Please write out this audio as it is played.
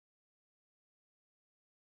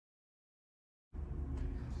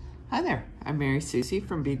Hi there, I'm Mary Susie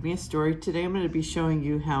from Bead Me a Story. Today I'm going to be showing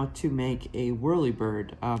you how to make a whirly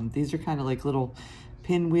bird. These are kind of like little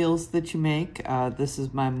pinwheels that you make. This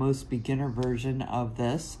is my most beginner version of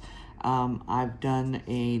this. I've done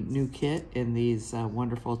a new kit in these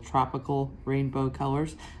wonderful tropical rainbow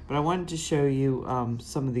colors, but I wanted to show you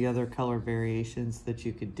some of the other color variations that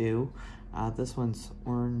you could do. This one's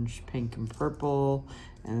orange, pink, and purple.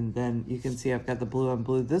 And then you can see I've got the blue on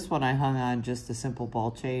blue. This one I hung on just a simple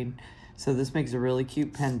ball chain. So this makes a really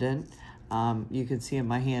cute pendant. You can see in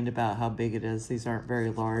my hand about how big it is. These aren't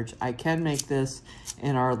very large. I can make this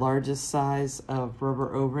in our largest size of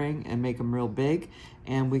rubber O-ring and make them real big.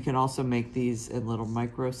 And we can also make these in little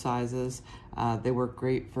micro sizes. They work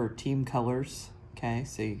great for team colors. Okay,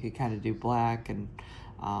 so you could kind of do black and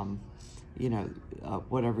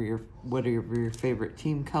whatever your favorite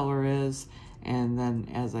team color is. And then,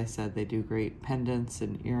 as I said, they do great pendants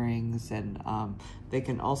and earrings, and they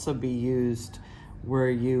can also be used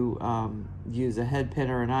where you use a head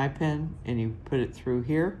pin or an eye pin, and you put it through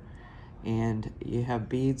here, and you have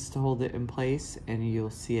beads to hold it in place, and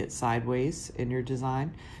you'll see it sideways in your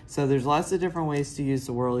design. So there's lots of different ways to use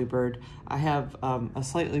the whirly bird. I have a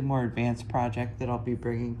slightly more advanced project that I'll be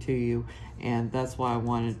bringing to you, and that's why I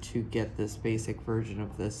wanted to get this basic version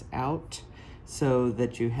of this out, so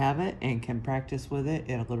that you have it and can practice with it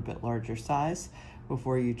in a little bit larger size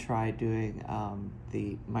before you try doing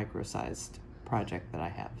the micro-sized project that I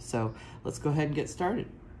have. So let's go ahead and get started.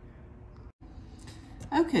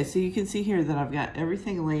 Okay, so you can see here that I've got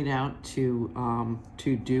everything laid out to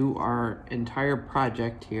do our entire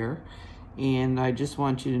project here. And I just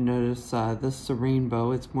want you to notice this is a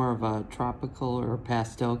rainbow. It's more of a tropical or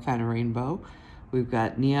pastel kind of rainbow. We've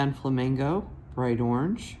got neon flamingo, bright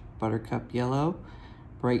orange, buttercup yellow,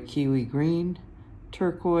 bright kiwi green,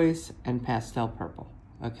 turquoise, and pastel purple,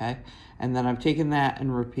 okay? And then I've taken that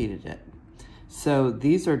and repeated it. So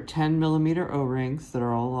these are 10mm O-rings that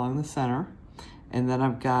are all along the center, and then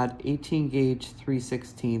I've got 18 gauge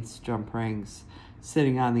 3/16 jump rings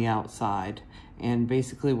sitting on the outside. And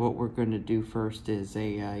basically what we're going to do first is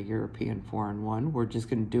a European 4-in-1. We're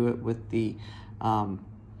just going to do it with the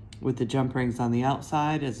jump rings on the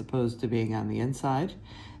outside as opposed to being on the inside.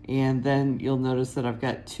 And then you'll notice that I've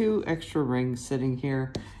got 2 extra rings sitting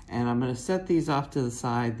here, and I'm going to set these off to the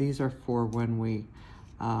side. These are for when we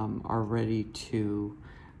are ready to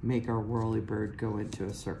make our whirly bird go into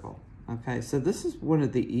a circle. Okay, so this is one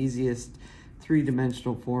of the easiest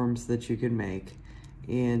 3-dimensional forms that you can make.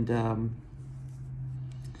 And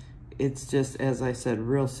it's just, as I said,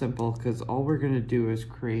 real simple, because all we're going to do is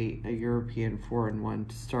create a European 4-in-1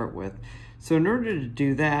 to start with. So in order to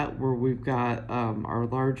do that, where we've got our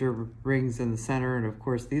larger rings in the center, and of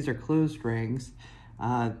course these are closed rings,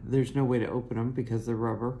 there's no way to open them because they're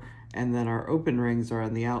rubber, and then our open rings are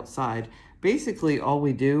on the outside. Basically all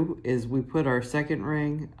we do is we put our second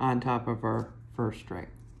ring on top of our first ring,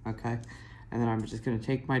 okay? And then I'm just going to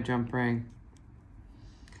take my jump ring,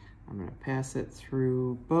 I'm going to pass it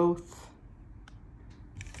through both,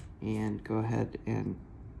 and go ahead and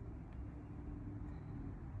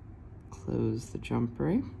close the jump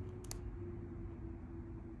ring.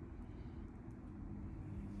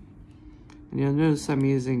 And you'll notice I'm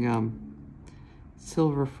using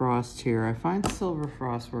Silver Frost here. I find Silver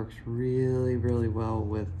Frost works really, really well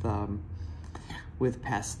with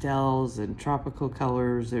pastels and tropical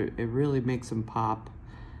colors. It really makes them pop.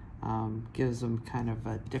 Gives them kind of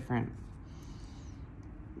a different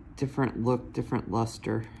look, different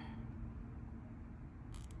luster.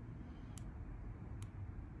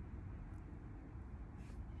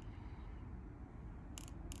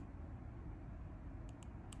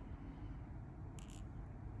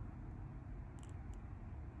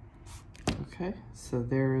 Okay, so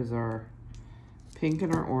there is our pink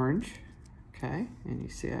and our orange. Okay, and you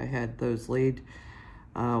see I had those laid,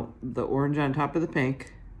 the orange on top of the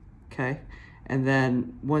pink. Okay, and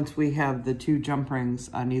then once we have the 2 jump rings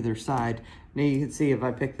on either side, now you can see if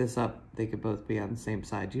I pick this up, they could both be on the same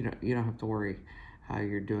side. You don't have to worry how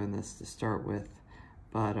you're doing this to start with,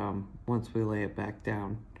 but once we lay it back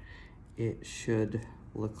down, it should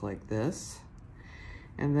look like this.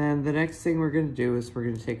 And then the next thing we're going to do is we're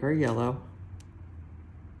going to take our yellow,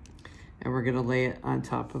 and we're going to lay it on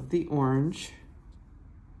top of the orange,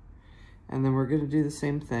 and then we're going to do the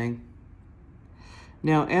same thing.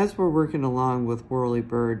 Now, as we're working along with Whirly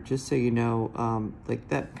Bird, just so you know, like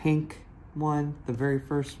that pink one, the very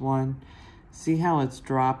first one, see how it's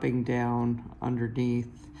dropping down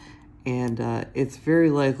underneath? And it's very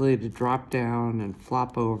likely to drop down and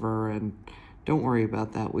flop over, and don't worry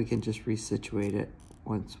about that. We can just resituate it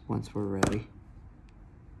once we're ready.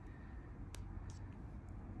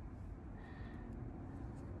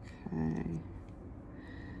 Okay.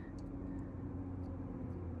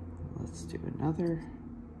 Let's do another.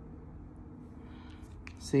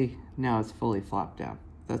 See, now it's fully flopped down.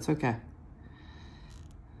 That's okay.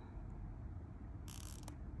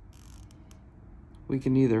 We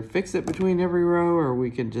can either fix it between every row or we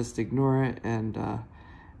can just ignore it and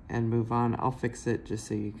move on. I'll fix it just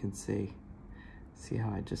so you can see. See how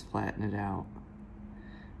I just flatten it out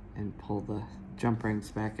and pull the jump rings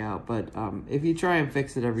back out. But if you try and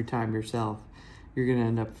fix it every time yourself, you're gonna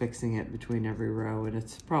end up fixing it between every row, and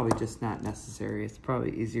it's probably just not necessary. It's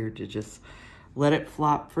probably easier to just let it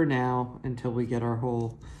flop for now until we get our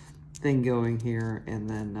whole thing going here, and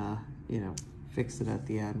then, you know, fix it at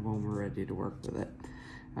the end when we're ready to work with it.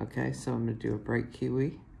 Okay, so I'm gonna do a bright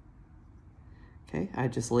kiwi. Okay, I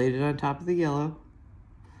just laid it on top of the yellow.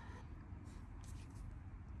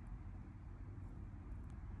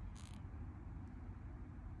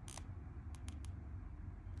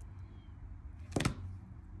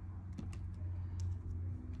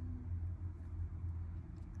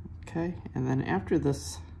 Okay, and then after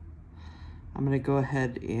this, I'm gonna go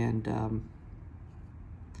ahead and I'm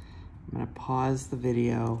gonna pause the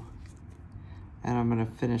video and I'm gonna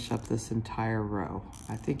finish up this entire row.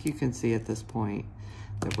 I think you can see at this point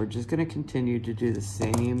that we're just gonna continue to do the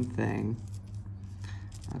same thing.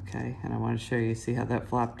 Okay, and I wanna show you, see how that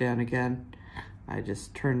flopped down again? I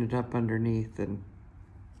just turn it up underneath and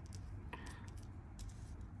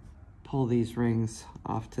pull these rings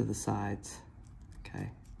off to the sides,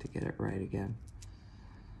 okay, to get it right again.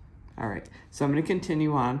 All right, so I'm gonna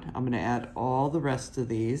continue on. I'm gonna add all the rest of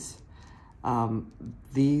these.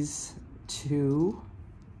 These two,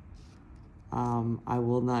 I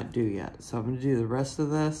will not do yet. So I'm gonna do the rest of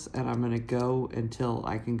this, and I'm gonna go until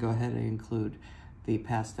I can go ahead and include the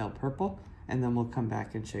pastel purple, and then we'll come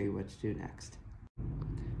back and show you what to do next.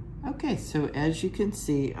 Okay, so as you can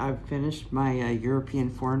see, I've finished my European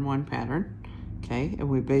 4-in-1 pattern, okay? And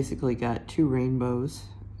we basically got 2 rainbows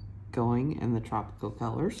going in the tropical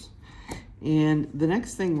colors. And the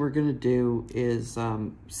next thing we're gonna do is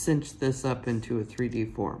cinch this up into a 3D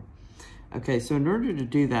form. Okay, so in order to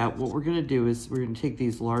do that, what we're gonna do is we're gonna take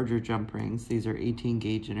these larger jump rings. These are 18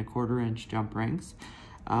 gauge and 1/4 inch jump rings.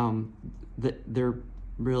 They're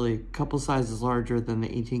really a couple sizes larger than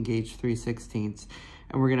the 18 gauge 3/16.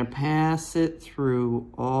 And we're gonna pass it through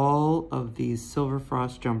all of these silver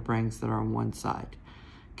frost jump rings that are on one side,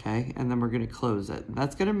 okay? And then we're gonna close it.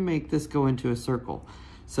 That's gonna make this go into a circle.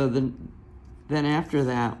 So then after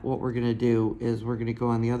that, what we're gonna do is we're gonna go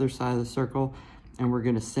on the other side of the circle and we're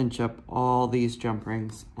gonna cinch up all these jump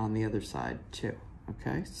rings on the other side too,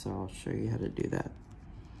 okay? So I'll show you how to do that.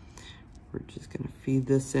 We're just gonna feed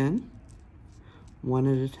this in one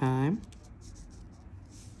at a time.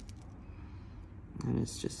 And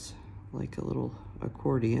it's just like a little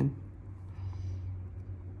accordion.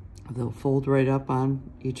 They'll fold right up on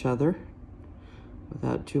each other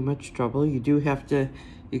without too much trouble. You do have to,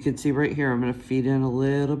 you can see right here, I'm gonna feed in a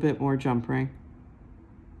little bit more jump ring.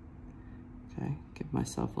 Okay, give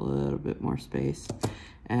myself a little bit more space.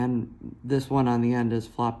 And this one on the end is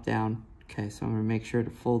flopped down. Okay, so I'm gonna make sure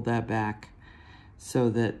to fold that back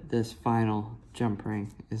so that this final jump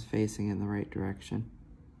ring is facing in the right direction.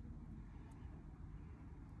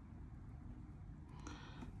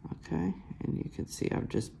 Okay, and you can see I've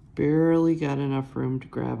just barely got enough room to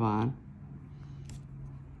grab on.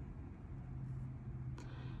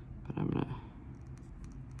 But I'm gonna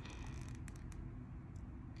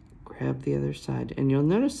grab the other side. And you'll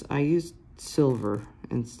notice I used silver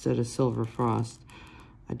instead of silver frost.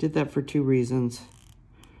 I did that for 2 reasons.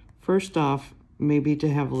 First off, maybe to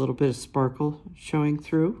have a little bit of sparkle showing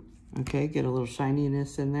through. Okay, get a little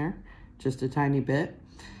shininess in there, just a tiny bit.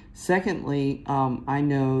 Secondly, I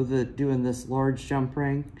know that doing this large jump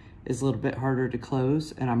ring is a little bit harder to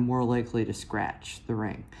close and I'm more likely to scratch the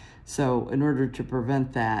ring. So in order to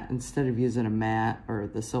prevent that, instead of using a matte or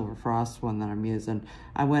the silver frost one that I'm using,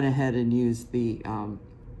 I went ahead and used the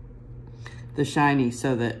shiny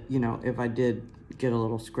so that, you know, if I did get a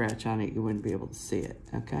little scratch on it, you wouldn't be able to see it,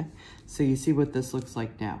 okay? So you see what this looks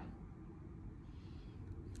like now.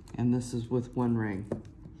 And this is with 1 ring.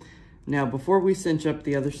 Now, before we cinch up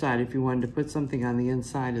the other side, if you wanted to put something on the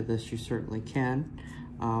inside of this, you certainly can.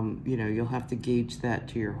 You know, you'll have to gauge that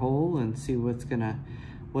to your hole and see what's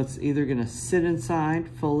either gonna sit inside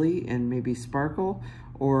fully and maybe sparkle,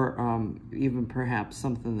 or even perhaps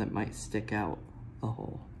something that might stick out the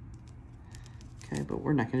hole. Okay, but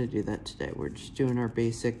we're not gonna do that today. We're just doing our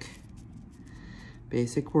basic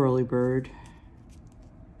whirly bird.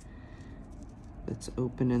 that's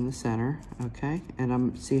open in the center, okay?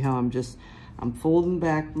 And see how I'm folding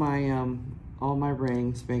back my all my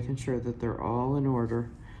rings, making sure that they're all in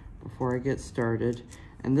order before I get started.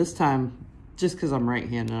 And this time, just because I'm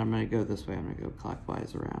right-handed, I'm gonna go this way. I'm gonna go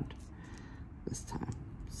clockwise around this time,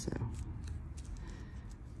 so.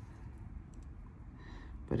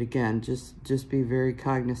 But again, just be very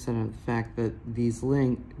cognizant of the fact that these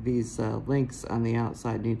links on the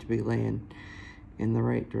outside need to be laying in the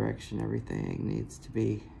right direction. Everything needs to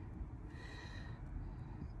be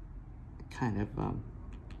kind of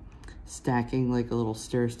stacking like a little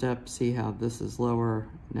stair step. See how this is lower,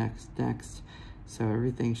 next. So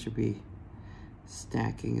everything should be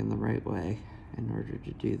stacking in the right way in order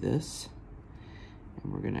to do this.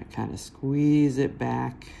 And we're gonna kind of squeeze it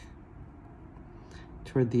back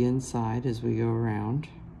toward the inside as we go around.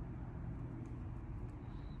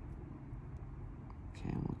 Okay,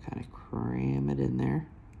 and we'll kind of cram it in there.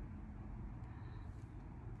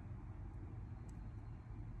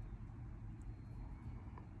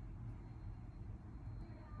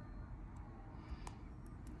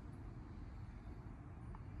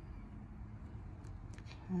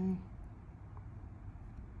 Okay.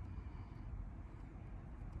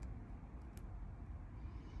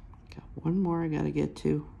 Got one more I gotta get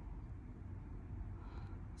to.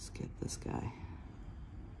 Let's get this guy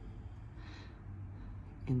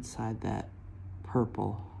inside that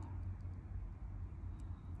purple.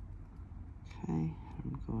 Okay,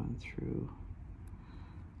 I'm going through.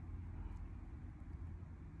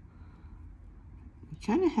 You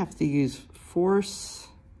kind of have to use force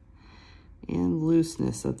and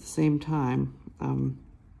looseness at the same time.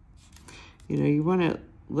 You know, you want to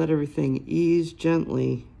let everything ease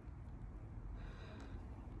gently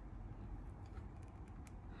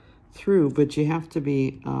through, but you have to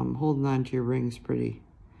be holding on to your rings pretty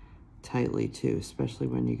tightly too, especially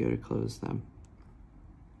when you go to close them.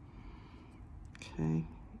 Okay,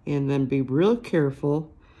 and then be real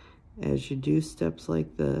careful as you do steps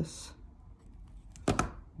like this.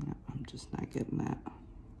 No, I'm just not getting that.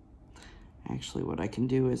 Actually, what I can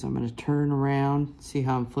do is I'm going to turn around. See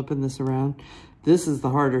how I'm flipping this around? This is the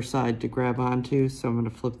harder side to grab onto, so I'm going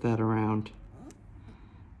to flip that around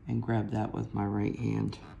and grab that with my right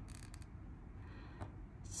hand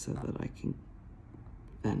so that I can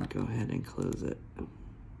then go ahead and close it.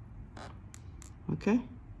 Okay?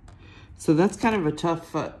 So that's kind of a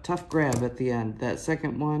tough grab at the end. That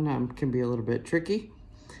second one can be a little bit tricky,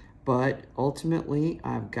 but ultimately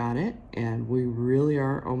I've got it, and we really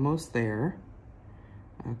are almost there.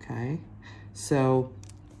 Okay, so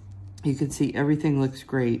you can see everything looks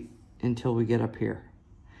great until we get up here.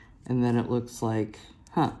 And then it looks like,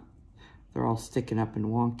 huh, they're all sticking up and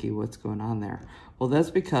wonky. What's going on there? Well,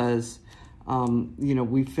 that's because, you know,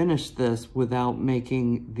 we finished this without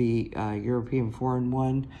making the European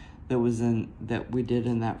 4-in-1 that we did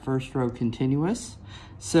in that first row continuous.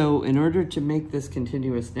 So in order to make this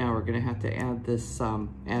continuous now, we're gonna have to add this,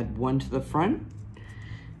 add one to the front,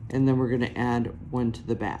 and then we're gonna add one to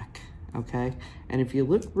the back, okay? And if you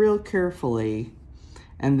look real carefully,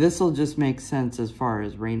 and this will just make sense as far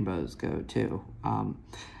as rainbows go too.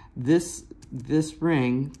 This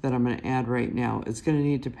ring that I'm gonna add right now, it's gonna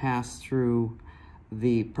need to pass through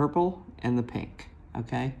the purple and the pink,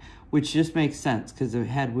 okay? Which just makes sense, because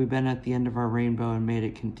had we been at the end of our rainbow and made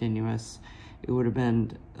it continuous, it would have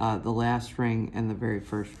been the last ring and the very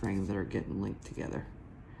first ring that are getting linked together.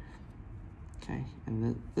 Okay,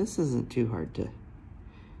 and this isn't too hard to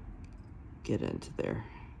get into there.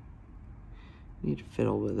 Need to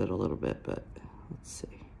fiddle with it a little bit, but let's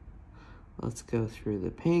see. Let's go through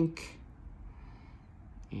the pink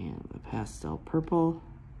and the pastel purple.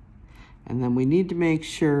 And then we need to make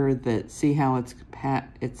sure that, see how it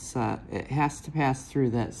has to pass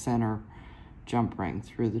through that center jump ring,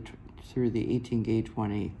 through the 18 gauge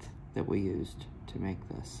 1/8 that we used to make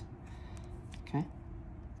this, okay?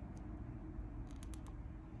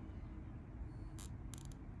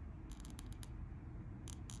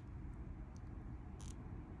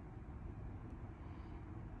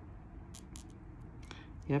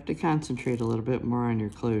 You have to concentrate a little bit more on your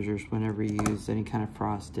closures whenever you use any kind of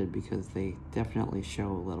frosted, because they definitely show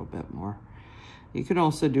a little bit more. You can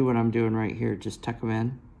also do what I'm doing right here, just tuck them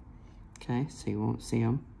in, okay, so you won't see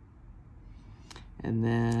them. And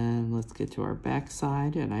then let's get to our back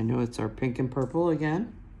side, and I know it's our pink and purple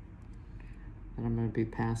again that I'm going to be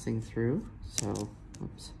passing through, so,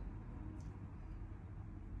 oops.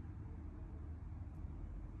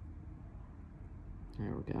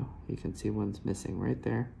 There we go. You can see one's missing right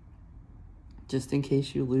there. Just in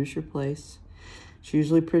case you lose your place. It's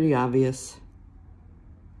usually pretty obvious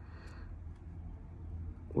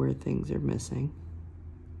where things are missing.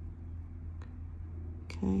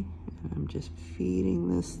 Okay, and I'm just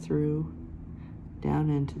feeding this through down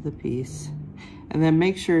into the piece. And then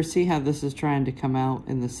make sure, see how this is trying to come out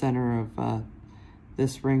in the center of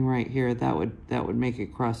this ring right here? That would make it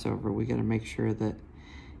cross over. We gotta make sure that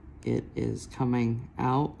it is coming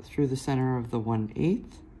out through the center of the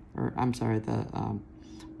 1/8, or I'm sorry, the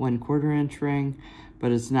 1/4 inch ring,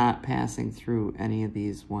 but it's not passing through any of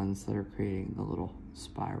these ones that are creating the little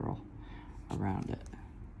spiral around it.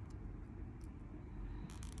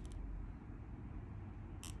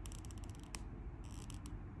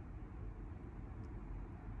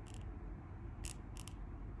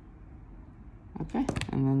 Okay,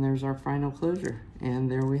 and then there's our final closure, and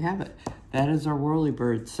there we have it. That is our whirly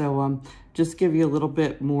bird. So just give you a little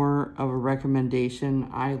bit more of a recommendation.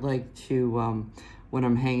 I like to, when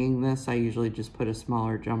I'm hanging this, I usually just put a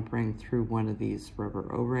smaller jump ring through one of these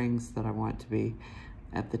rubber O-rings that I want to be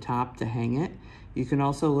at the top to hang it. You can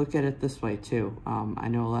also look at it this way too. I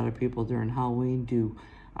know a lot of people during Halloween do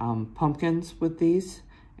pumpkins with these,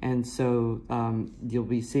 and so you'll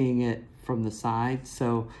be seeing it from the side.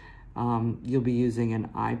 So you'll be using an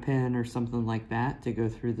eye pin or something like that to go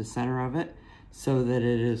through the center of it so that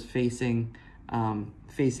it is facing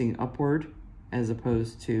upward as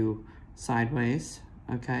opposed to sideways.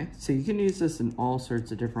 Okay, so you can use this in all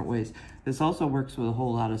sorts of different ways. This also works with a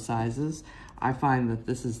whole lot of sizes. I find that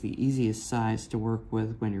this is the easiest size to work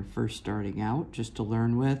with when you're first starting out, just to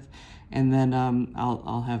learn with. And then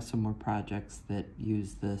I'll have some more projects that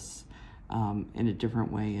use this in a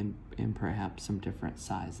different way and perhaps some different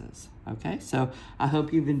sizes. Okay, so I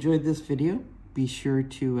hope you've enjoyed this video. Be sure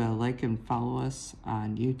to like and follow us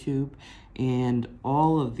on YouTube, and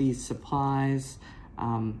all of these supplies,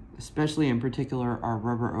 especially in particular our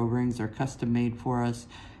rubber O-rings, are custom made for us.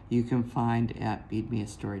 You can find at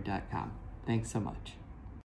beadmeastory.com. Thanks so much.